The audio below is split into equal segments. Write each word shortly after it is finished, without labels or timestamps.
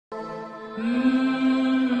بسم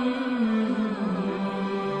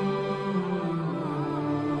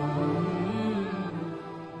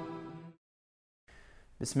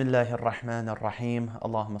الله الرحمن الرحيم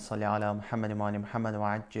اللهم صل على محمد وآل محمد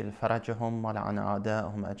وعجل فرجهم ولعن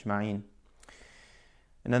أعداءهم أجمعين.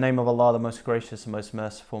 In the name of Allah, the most gracious and most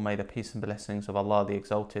merciful, may the peace and blessings of Allah the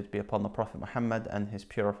Exalted be upon the Prophet Muhammad and his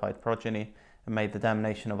purified progeny, and may the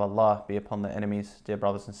damnation of Allah be upon the enemies. Dear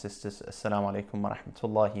brothers and sisters, Assalamu alaikum wa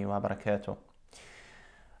rahmatullahi wa barakatuh.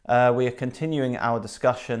 We are continuing our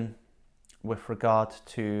discussion with regard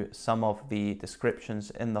to some of the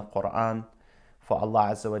descriptions in the Quran for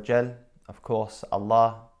Allah Azza wa Jal. Of course,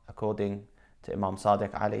 Allah, according to Imam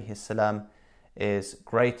Sadiq alayhi salam, is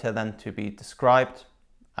greater than to be described,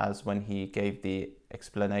 as when he gave the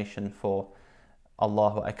explanation for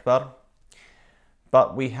Allahu Akbar.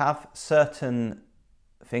 But we have certain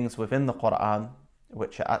things within the Quran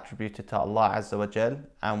which are attributed to Allah Azza wa Jal,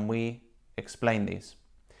 and we explain these.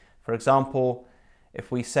 For example, if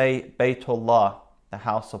we say Baytullah, the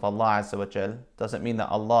house of Allah Azza wa Jal, does it mean that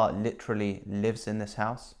Allah literally lives in this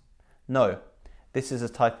house? No. This is a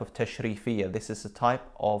type of tashrifiyya. This is a type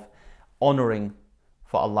of honoring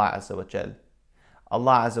for Allah Azza wa Jal.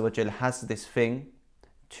 Allah Azza wa Jal has this thing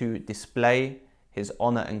to display his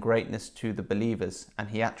honor and greatness to the believers, and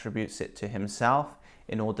he attributes it to himself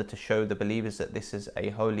in order to show the believers that this is a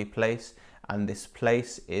holy place and this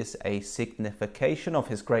place is a signification of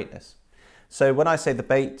his greatness. So when I say the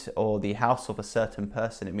Bayt, or the house of a certain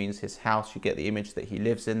person, it means his house. You get the image that he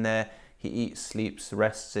lives in there, he eats, sleeps,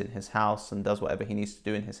 rests in his house and does whatever he needs to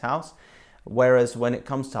do in his house. Whereas when it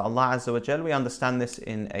comes to Allah Azza wa Jal, we understand this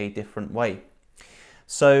in a different way.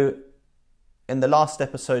 So in the last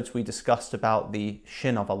episodes we discussed about the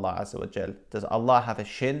shin of Allah Azza wa Jal. Does Allah have a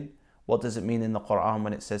shin? What does it mean in the Quran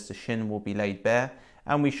when it says the shin will be laid bare?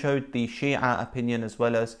 And we showed the Shia opinion as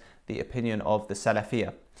well as the opinion of the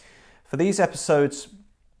Salafi. For these episodes,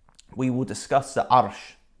 we will discuss the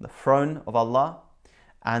Arsh, the throne of Allah,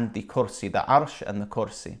 and the Kursi, the Arsh and the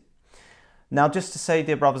Kursi. Now, just to say,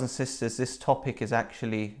 dear brothers and sisters, this topic is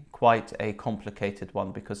actually quite a complicated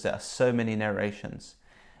one because there are so many narrations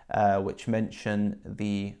which mention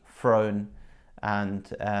the throne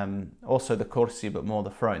and also the Kursi, but more the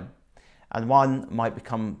throne. And one might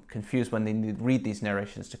become confused when they read these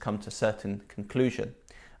narrations to come to a certain conclusion.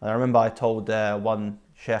 And I remember I told one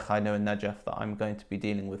Sheikh I know in Najaf that I'm going to be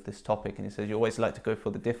dealing with this topic, and he says, you always like to go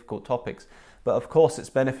for the difficult topics, but of course it's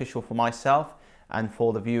beneficial for myself and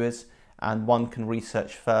for the viewers, and one can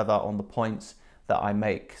research further on the points that I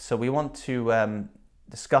make. So we want to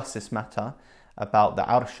discuss this matter about the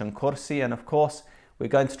Arsh and Kursi, and of course we're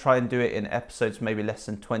going to try and do it in episodes maybe less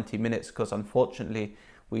than 20 minutes, because unfortunately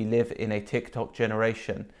we live in a TikTok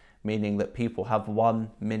generation, meaning that people have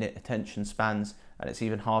 1 minute attention spans, and it's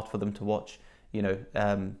even hard for them to watch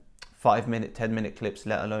 5-minute, 10-minute clips,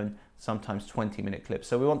 let alone sometimes 20-minute clips.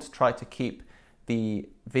 So we want to try to keep the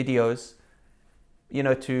videos,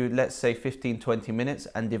 to let's say 15-20 minutes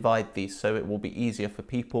and divide these so it will be easier for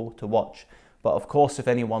people to watch. But of course, if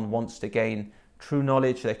anyone wants to gain true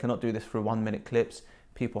knowledge, they cannot do this through 1-minute clips.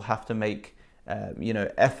 People have to make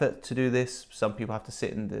effort to do this. Some people have to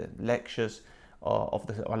sit in the lectures of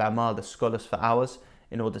the ulama, the scholars, for hours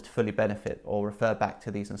in order to fully benefit, or refer back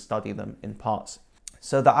to these and study them in parts.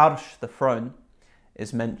 So the Arsh, the throne,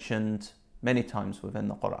 is mentioned many times within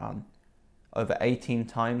the Quran. Over 18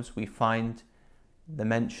 times we find the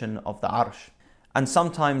mention of the Arsh, and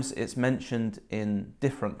sometimes it's mentioned in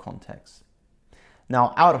different contexts.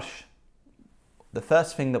 Now Arsh, the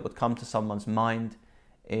first thing that would come to someone's mind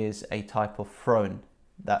is a type of throne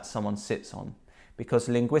that someone sits on, because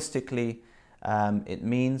linguistically it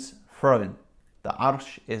means throne. The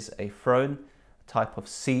Arsh is a throne, a type of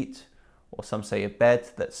seat, or some say a bed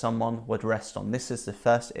that someone would rest on. This is the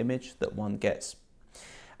first image that one gets.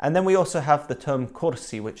 And then we also have the term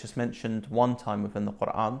Kursi, which is mentioned one time within the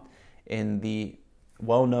Quran in the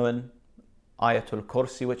well-known Ayatul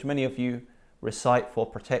Kursi, which many of you recite for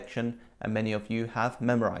protection and many of you have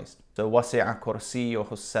memorized. So وَسِعَ كُرْسِيُّهُ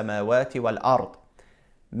السَّمَاوَاتِ وَالْأَرْضِ.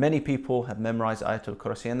 Many people have memorized Ayatul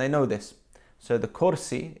Kursi and they know this. So the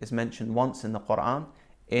Kursi is mentioned once in the Quran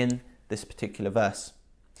in this particular verse.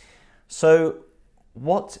 So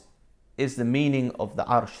what is the meaning of the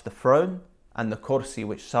Arsh, the throne, and the Kursi,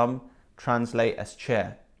 which some translate as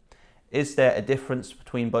chair? Is there a difference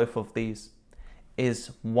between both of these?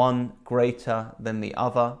 Is one greater than the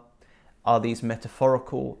other? Are these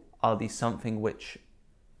metaphorical? Are these something which,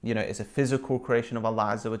 is a physical creation of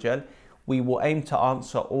Allah Azza wa Jal? We will aim to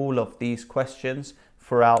answer all of these questions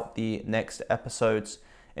throughout the next episodes,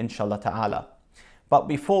 inshallah ta'ala. But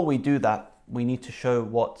before we do that, we need to show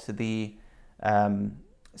what the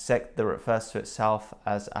sect that refers to itself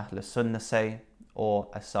as Ahlus Sunnah say, or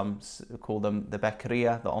as some call them the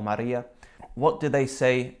Bakriyah, the Umariyah. What do they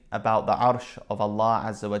say about the Arsh of Allah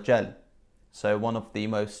Azza wa Jal? So one of the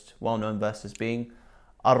most well-known verses being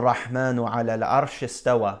Ar-Rahmanu ala al-Arsh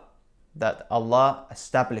istawa, that Allah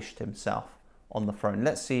established himself on the throne.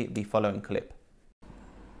 Let's see the following clip.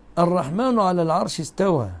 Ar-Rahmanu ala al-Arsh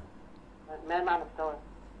istawa. ما معنى استوى؟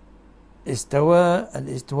 استوى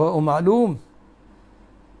الاستواء معلوم.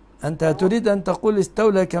 أنت تريد أن تقول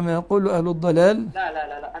استولى كما يقول أهل الضلال؟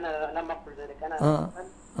 لا أنا لم أقل ذلك. أنا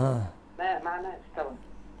ما معنى استوى؟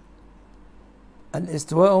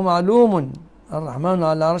 الاستواء معلوم. الرحمن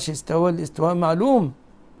على العرش استوى، الاستواء معلوم.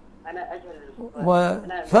 أنا أجهل.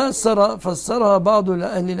 وفسرها بعض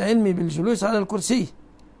أهل العلم بالجلوس على الكرسي.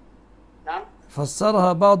 نعم.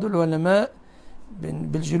 فسرها بعض العلماء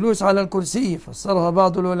بالجلوس على الكرسي، فسرها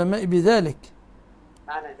بعض العلماء بذلك.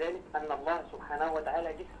 معنى ذلك أن الله سبحانه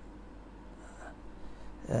وتعالى جسم.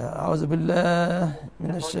 أعوذ بالله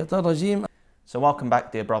من الشيطان الرجيم. So welcome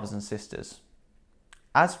back, dear brothers and sisters.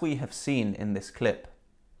 As we have seen in this clip,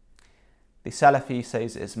 the Salafi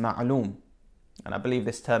says it's ma'loom, and I believe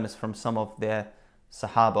this term is from some of their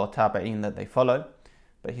Sahaba or Tabi'een that they follow,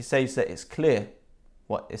 but he says that it's clear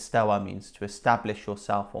what istawa means, to establish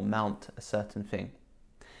yourself or mount a certain thing.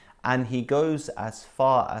 And he goes as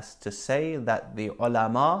far as to say that the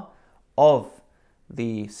ulama of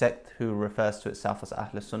the sect who refers to itself as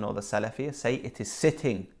Ahlus Sunnah or the Salafi say it is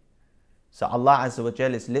sitting. So Allah Azza wa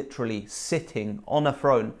Jal is literally sitting on a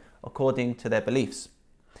throne according to their beliefs.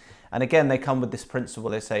 And again, they come with this principle.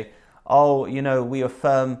 They say, oh, you know, we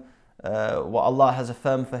affirm what Allah has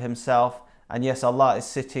affirmed for himself. And yes, Allah is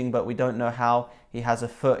sitting, but we don't know how. He has a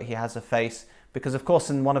foot, he has a face. Because of course,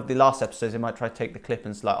 in one of the last episodes, they might try to take the clip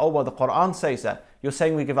and say, like, oh, well, the Quran says that. You're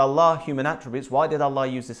saying we give Allah human attributes. Why did Allah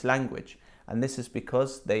use this language? And this is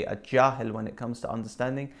because they are jahil when it comes to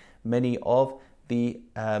understanding many of the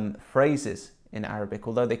phrases in Arabic,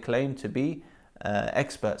 although they claim to be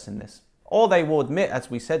experts in this. Or they will admit, as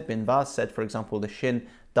we said, Bin Baz said, for example, the shin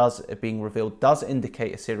being revealed does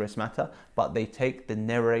indicate a serious matter, but they take the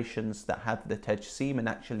narrations that have the tajseem and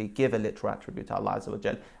actually give a literal attribute to Allah Azza wa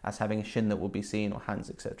Jal as having a shin that will be seen or hands,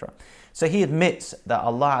 etc. So he admits that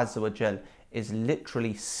Allah Azza wa Jal is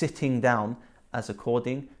literally sitting down as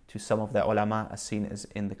according to some of their ulama as seen as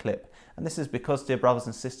in the clip. And this is because, dear brothers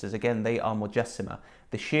and sisters, again, they are mujassima.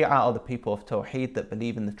 The Shia are the people of Tawhid that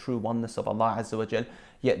believe in the true oneness of Allah Azza wa Jal.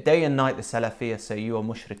 Yet day and night the Salafiyah say you are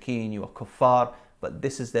mushrikeen, you are kuffar, but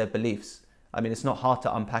this is their beliefs. I mean, it's not hard to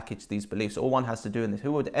unpackage these beliefs. All one has to do in this,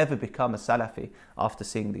 who would ever become a Salafi after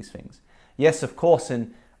seeing these things? Yes, of course,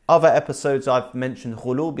 in other episodes I've mentioned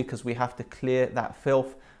ghulu because we have to clear that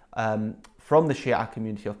filth from the Shia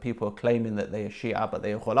community of people claiming that they are Shia but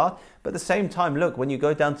they are ghulat. But at the same time, look, when you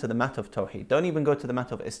go down to the matter of Tawhid, don't even go to the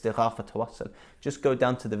matter of istighafa tawassul, just go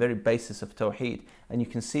down to the very basis of Tawhid and you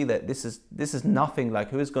can see that this is nothing like,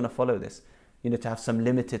 who is going to follow this? You know, to have some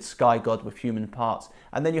limited sky god with human parts.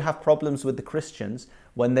 And then you have problems with the Christians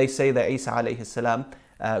when they say that Isa alayhi salam,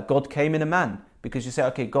 God came in a man, because you say,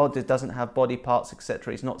 okay, God doesn't have body parts,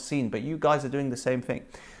 etc. He's not seen, but you guys are doing the same thing.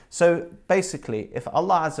 So basically, if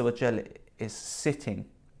Allah Azza wa Jal is sitting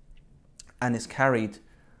and is carried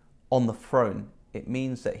on the throne, it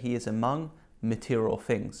means that he is among material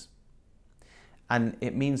things. And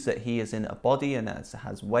it means that he is in a body and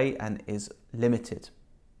has weight and is limited.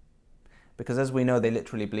 Because as we know, they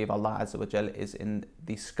literally believe Allah Azza wa Jal is in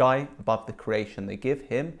the sky above the creation. They give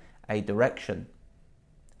him a direction.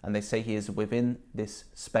 And they say he is within this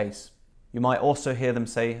space. You might also hear them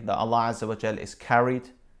say that Allah Azza wa Jal is carried.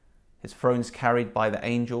 His throne is carried by the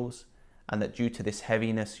angels. And that due to this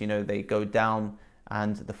heaviness, you know, they go down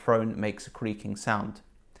and the throne makes a creaking sound.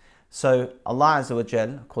 So Allah Azza wa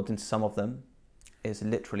Jal, according to some of them, is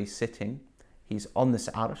literally sitting. He's on this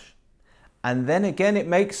Arsh. And then again it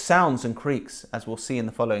makes sounds and creaks, as we'll see in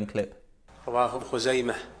the following clip. رواه ابن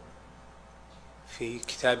خزيمة في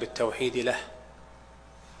كتاب التوحيد له،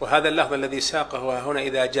 وهذا اللفظ الذي ساقه هنا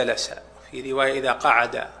إذا جلس، في رواية إذا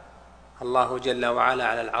قعد الله جل وعلا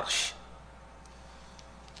على العرش.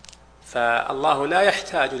 فالله لا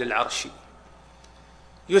يحتاج للعرش،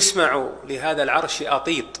 يسمع لهذا العرش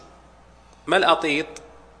أطيط. ما الأطيط؟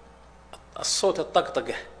 الصوت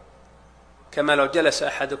الطقطقة، كما لو جلس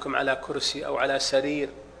أحدكم على كرسي أو على سرير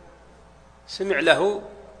سمع له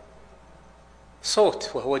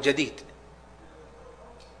صوت وهو جديد،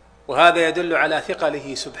 وهذا يدل على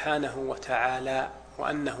ثقله سبحانه وتعالى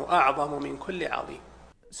وأنه أعظم من كل عظيم.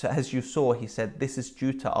 So as you saw, he said this is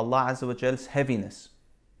due to Allah Azza wa Jal's heaviness.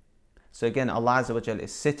 So again, Allah Azza wa Jal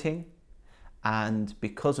is sitting and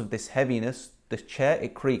because of this heaviness, the chair,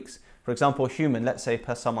 it creaks. For example, a human, let's say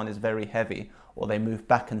someone is very heavy or they move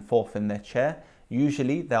back and forth in their chair,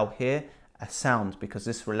 usually they'll hear a sound because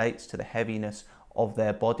this relates to the heaviness of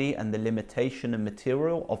their body and the limitation and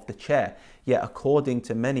material of the chair. Yet according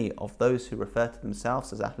to many of those who refer to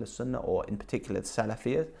themselves as Ahlus Sunnah, or in particular the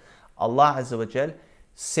Salafi, Allah Azza wa Jal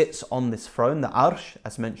sits on this throne, the Arsh,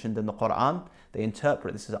 as mentioned in the Quran. They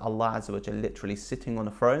interpret this as Allah Azza wa Jal literally sitting on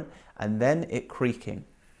a throne and then it creaking.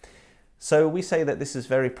 So we say that this is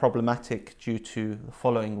very problematic due to the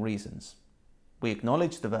following reasons. We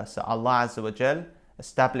acknowledge the verse that Allah Azza wa Jal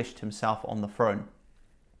established himself on the throne,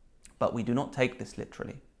 but we do not take this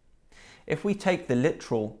literally. If we take the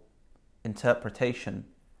literal interpretation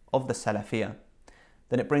of the Salafiyah,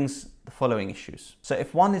 then it brings the following issues. So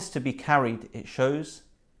if one is to be carried, it shows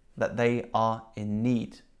that they are in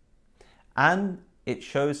need, and it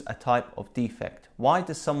shows a type of defect. Why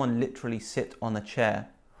does someone literally sit on a chair,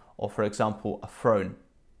 or for example a throne?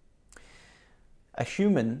 A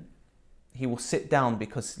human, he will sit down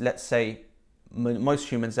because, let's say, most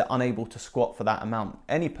humans are unable to squat for that amount.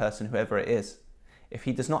 Any person, whoever it is, if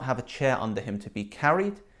he does not have a chair under him to be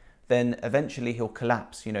carried, then eventually he'll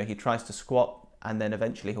collapse. You know, he tries to squat and then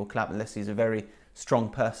eventually he'll collapse unless he's a very strong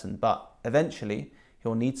person. But eventually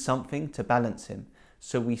he'll need something to balance him.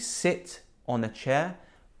 So we sit on a chair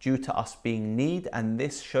due to us being in need, and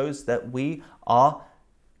this shows that we are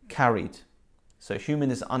carried. So a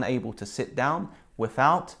human is unable to sit down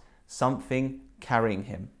without something carrying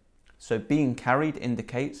him. So being carried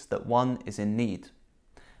indicates that one is in need.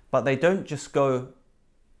 But they don't just go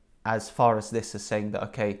as far as this, as saying that,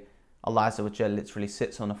 okay, Allah Azza wa Jal literally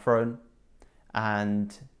sits on a throne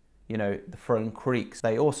and, you know, the throne creaks.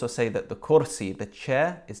 They also say that the kursi, the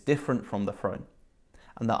chair, is different from the throne,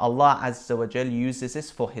 and that Allah Azza wa Jal uses this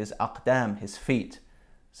for his aqdam, his feet.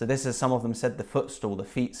 So this is, some of them said, the footstool, the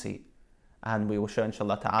feet seat. And we will show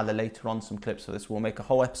inshallah ta'ala later on some clips of this. We'll make a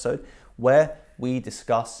whole episode where we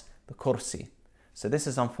discuss the kursi. So this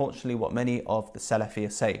is unfortunately what many of the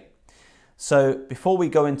Salafiyah say. So before we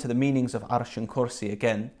go into the meanings of Arsh and kursi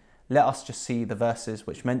again, let us just see the verses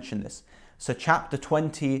which mention this. So chapter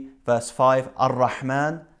 20 verse 5,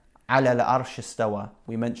 Ar-Rahman ala al-Arsh istawa.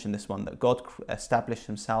 We mentioned this one, that God established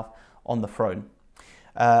himself on the throne.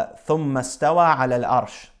 ثم استوى على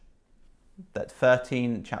الأرش. That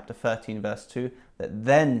chapter 13 verse 2, that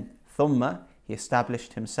then thumma, he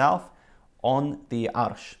established himself on the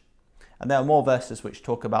Arsh. And there are more verses which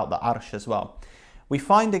talk about the Arsh as well. We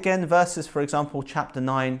find again verses, for example, chapter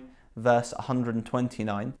 9 verse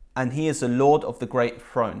 129, and he is the Lord of the great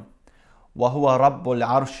throne. وَهُوَ رَبُّ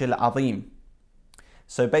الْعَرْشِ الْعَظِيمِ.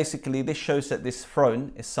 So basically this shows that this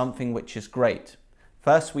throne is something which is great.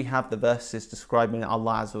 First we have the verses describing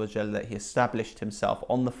Allah Azza wa Jalla, that he established himself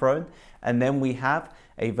on the throne, and then we have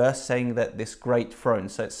a verse saying that this great throne.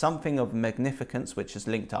 So it's something of magnificence which is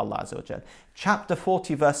linked to Allah Azza wa Jalla. Chapter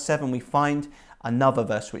 40 verse 7 we find another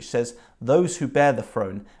verse which says, those who bear the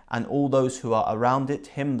throne and all those who are around it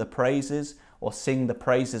hymn the praises, or sing the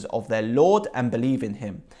praises of their Lord and believe in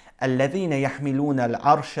him. الَّذِينَ يَحْمِلُونَ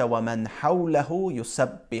الْعَرْشَ وَمَنْ حَوْلَهُ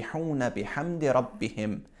يُسَبِّحُونَ بِحَمْدِ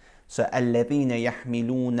رَبِّهِمْ. So الَّذِينَ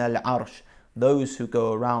يَحْمِلُونَ الْعَرْشَ, those who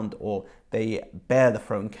go around, or they bear the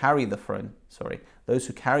throne, carry the throne, those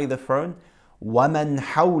who carry the throne, وَمَنْ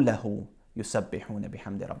حَوْلَهُ يُسَبِّحُونَ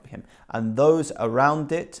بِحَمْدِ رَبِّهِمْ, and those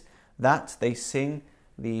around it, that they sing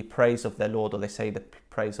the praise of their Lord, or they say the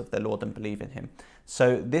praise of their Lord and believe in him.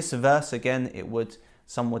 So this verse again,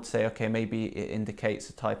 some would say, okay, maybe it indicates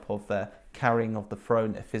a type of carrying of the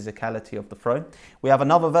throne, a physicality of the throne. We have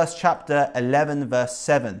another verse, chapter 11 verse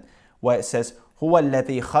 7, where it says, هو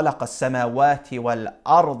الذي خلق السماوات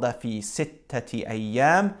والأرض في ستة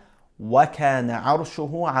أيام وكان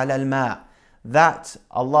عرشه على الماء. That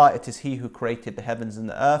Allah, it is he who created the heavens and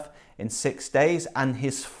the earth in 6 days, and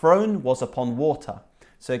his throne was upon water.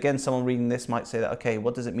 So again, someone reading this might say that, okay,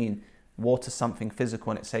 what does it mean? Water, something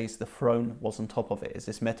physical, and it says the throne was on top of it. Is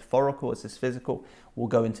this metaphorical? Is this physical? We'll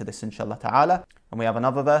go into this inshallah ta'ala. And we have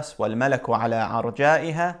another verse, وَالْمَلَكُ عَلَىٰ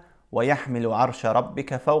عَرْجَائِهَا وَيَحْمِلُ عَرْشَ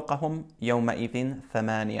رَبِّكَ فَوْقَهُمْ يَوْمَئِذٍ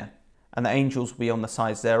ثَمَانِيَةٌ. And the angels will be on the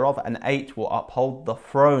sides thereof, and 8 will uphold the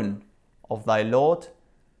throne of thy Lord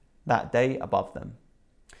that day above them.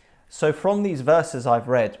 So from these verses I've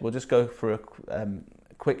read, we'll just go through a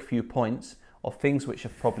quick few points of things which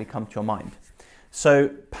have probably come to your mind. So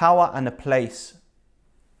power and a place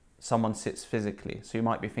someone sits physically. So you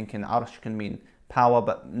might be thinking Arsh can mean power,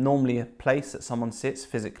 but normally a place that someone sits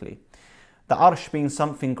physically. The Arsh being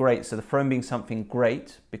something great, so the throne being something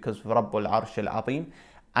great because of Rabbul Arsh al-Azim,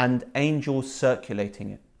 and angels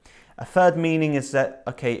circulating it. A third meaning is that,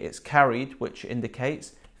 okay, it's carried, which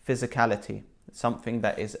indicates physicality, something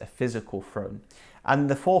that is a physical throne. And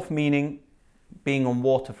the fourth meaning, being on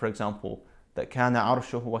water, for example, that كَانَ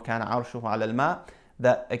عَرْشُهُ وَكَانَ عَرْشُهُ عَلَى الْمَاءِ,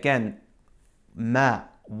 that again,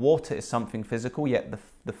 water is something physical, yet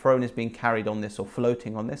the throne is being carried on this or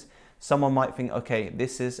floating on this. Someone might think, okay,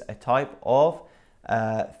 this is a type of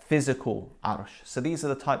physical arsh. So these are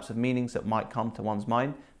the types of meanings that might come to one's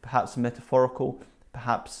mind, perhaps metaphorical,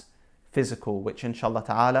 perhaps physical, which inshallah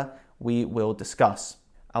ta'ala we will discuss.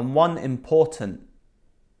 And one important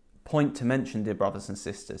point to mention, dear brothers and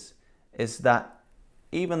sisters, is that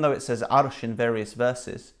even though it says arsh in various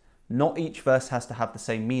verses, not each verse has to have the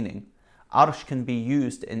same meaning. Arsh can be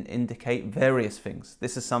used and indicate various things.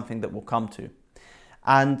 This is something that we'll come to.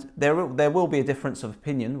 And there will be a difference of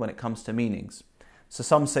opinion when it comes to meanings. So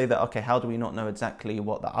some say that, okay, how do we not know exactly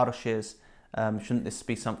what the arsh is? Shouldn't this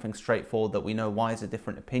be something straightforward that we know? Why is there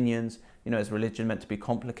different opinions? You know, is religion meant to be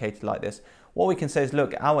complicated like this? What we can say is,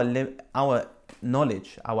 look, our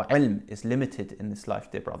knowledge, our ilm is limited in this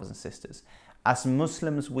life, dear brothers and sisters. As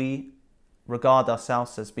Muslims, we regard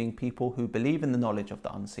ourselves as being people who believe in the knowledge of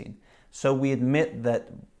the unseen. So we admit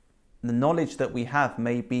that the knowledge that we have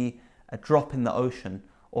may be a drop in the ocean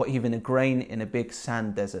or even a grain in a big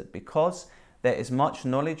sand desert, because there is much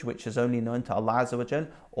knowledge which is only known to Allah Azza wa Jal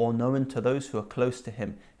or known to those who are close to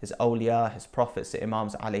Him, His awliya, His prophets, the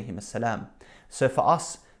Imams alayhim as-salam. So for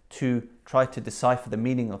us to try to decipher the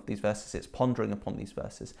meaning of these verses, it's pondering upon these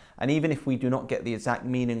verses. And even if we do not get the exact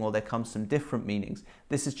meaning or there comes some different meanings,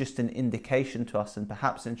 this is just an indication to us, and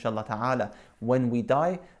perhaps inshallah ta'ala when we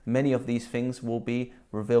die, many of these things will be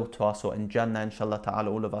revealed to us, or in Jannah inshallah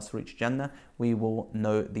ta'ala, all of us reach Jannah, we will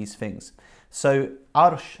know these things. So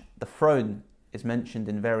Arsh, the throne, is mentioned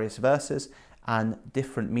in various verses and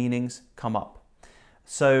different meanings come up.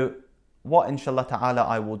 So what inshallah ta'ala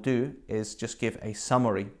I will do is just give a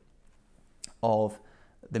summary of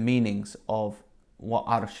the meanings of what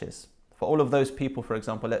Arsh is. For all of those people, for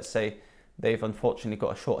example, let's say they've unfortunately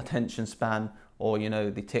got a short attention span, or you know,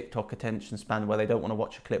 the TikTok attention span where they don't want to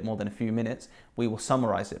watch a clip more than a few minutes, we will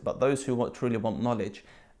summarize it. But those who truly want knowledge,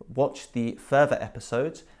 watch the further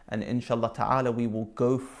episodes, and inshallah ta'ala we will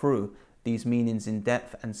go through these meanings in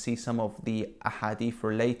depth and see some of the ahadith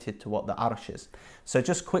related to what the Arsh is. So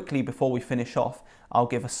just quickly before we finish off, I'll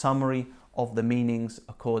give a summary of the meanings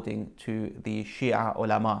according to the Shia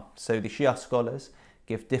ulama. So the Shia scholars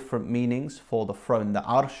give different meanings for the throne, the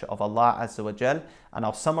Arsh of Allah Azza wa Jal, and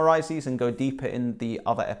I'll summarize these and go deeper in the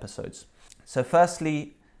other episodes. So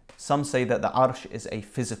firstly, some say that the Arsh is a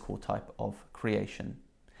physical type of creation.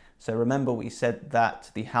 So remember we said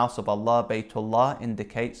that the house of Allah, Baytullah,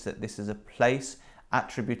 indicates that this is a place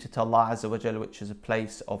attributed to Allah Azza wa Jal, which is a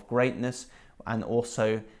place of greatness, and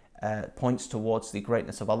also points towards the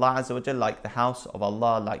greatness of Allah Azza wa Jal, like the house of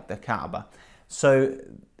Allah, like the Kaaba. So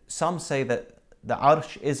some say that the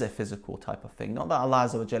Arsh is a physical type of thing. Not that Allah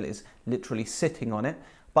Azza wa Jal is literally sitting on it,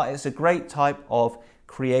 but it's a great type of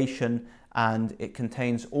creation, and it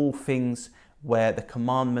contains all things where the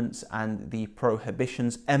commandments and the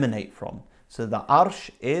prohibitions emanate from. So the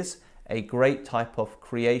Arsh is a great type of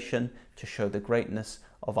creation to show the greatness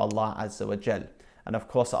of Allah Azza wa Jal. And of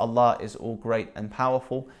course Allah is all great and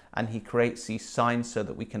powerful, and He creates these signs so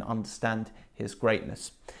that we can understand His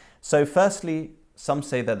greatness. So firstly, some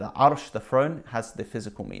say that the Arsh, the throne, has the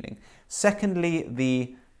physical meaning. Secondly,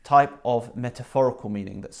 the type of metaphorical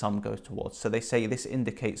meaning that some go towards. So they say this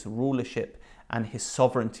indicates rulership and His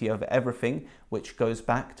sovereignty over everything, which goes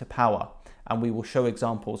back to power. And we will show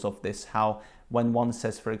examples of this, how when one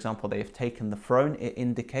says, for example, they have taken the throne, it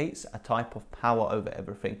indicates a type of power over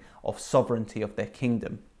everything, of sovereignty of their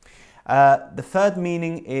kingdom. The third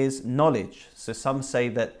meaning is knowledge. So some say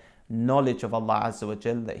that knowledge of Allah Azza wa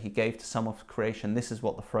Jal that He gave to some of creation, this is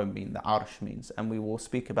what the throne means, the Arsh means, and we will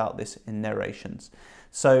speak about this in narrations.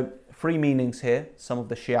 So three meanings here. Some of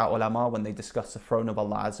the Shia ulama, when they discuss the throne of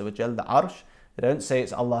Allah Azza wa Jal, the Arsh, they don't say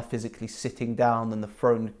it's Allah physically sitting down and the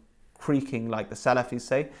throne creaking like the Salafis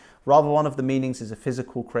say. Rather, one of the meanings is a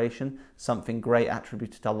physical creation, something great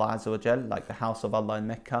attributed to Allah Azza wa Jal, like the house of Allah in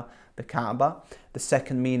Mecca, the Kaaba. The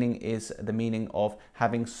second meaning is the meaning of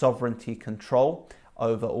having sovereignty, control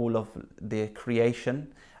over all of the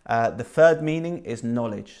creation. The third meaning is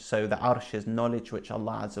knowledge. So the Arsh is knowledge which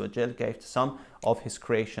Allah Azza wa Jal gave to some of His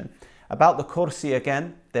creation. About the Kursi,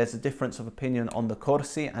 again, there's a difference of opinion on the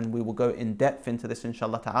Kursi, and we will go in depth into this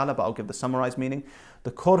inshallah ta'ala, but I'll give the summarized meaning.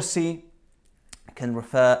 The Kursi can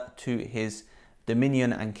refer to His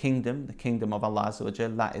dominion and kingdom, the kingdom of Allah Azza wa Jal.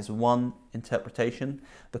 That is one interpretation.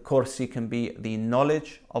 The Kursi can be the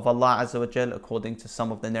knowledge of Allah Azza wa Jal according to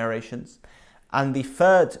some of the narrations. And the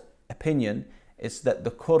third opinion is that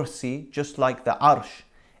the kursi, just like the arsh,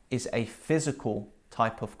 is a physical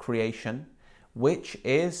type of creation which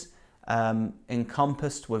is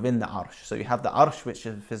encompassed within the arsh. So you have the arsh, which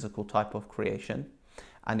is a physical type of creation,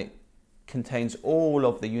 and it contains all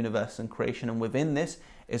of the universe and creation, and within this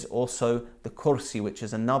is also the kursi, which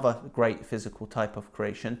is another great physical type of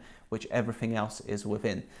creation, which everything else is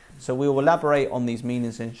within. So we will elaborate on these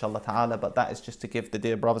meanings inshallah ta'ala, but that is just to give the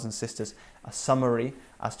dear brothers and sisters a summary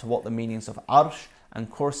as to what the meanings of arsh and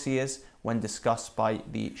kursi is when discussed by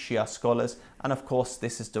the Shia scholars, and of course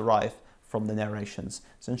this is derived from the narrations.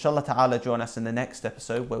 So inshallah ta'ala, join us in the next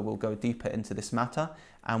episode where we'll go deeper into this matter,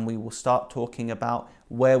 and we will start talking about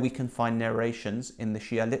where we can find narrations in the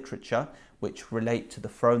Shia literature which relate to the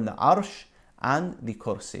throne, the arsh, and the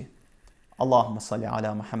kursi. Allahumma salli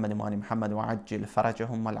ala Muhammad wa ali Muhammad wa ajil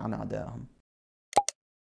farajahum wa al'an a'da'ahum.